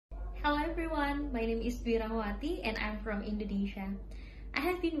Hello everyone, my name is Dwi Rahmawati and I'm from Indonesia. I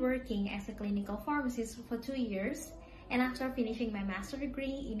have been working as a clinical pharmacist for 2 years, and after finishing my master's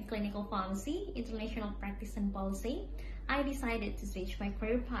degree in clinical pharmacy, international practice and policy, I decided to switch my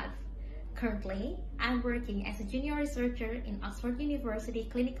career path. Currently, I'm working as a junior researcher in Oxford University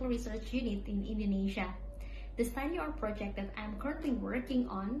Clinical Research Unit in Indonesia. The study or project that I'm currently working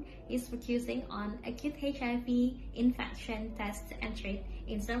on is focusing on acute HIV infection test and treat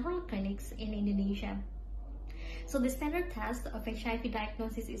in several clinics in Indonesia. So the standard test of HIV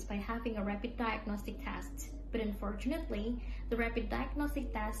diagnosis is by having a rapid diagnostic test, but unfortunately, the rapid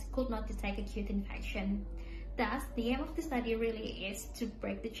diagnostic test could not detect acute infection. Thus, the aim of the study really is to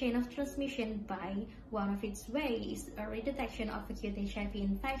break the chain of transmission by one of its ways, early detection of acute HIV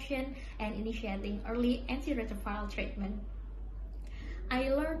infection and initiating early antiretroviral treatment. I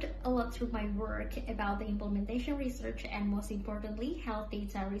learned a lot through my work about the implementation research and most importantly, health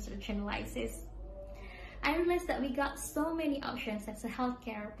data research analysis. I realized that we got so many options as a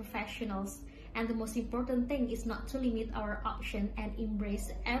healthcare professionals, and the most important thing is not to limit our option and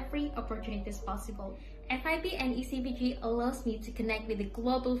embrace every opportunity as possible. FIP and ECPG allows me to connect with the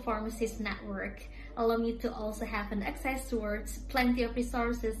global pharmacist network, allow me to also have an access towards plenty of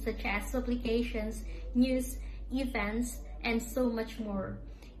resources such as publications, news, events, and so much more.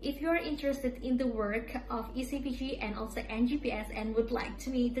 If you are interested in the work of ECPG and also NGPS and would like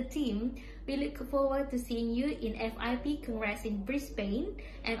to meet the team, we look forward to seeing you in FIP Congress in Brisbane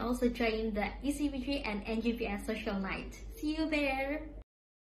and also join the ECPG and NGPS Social Night. See you there!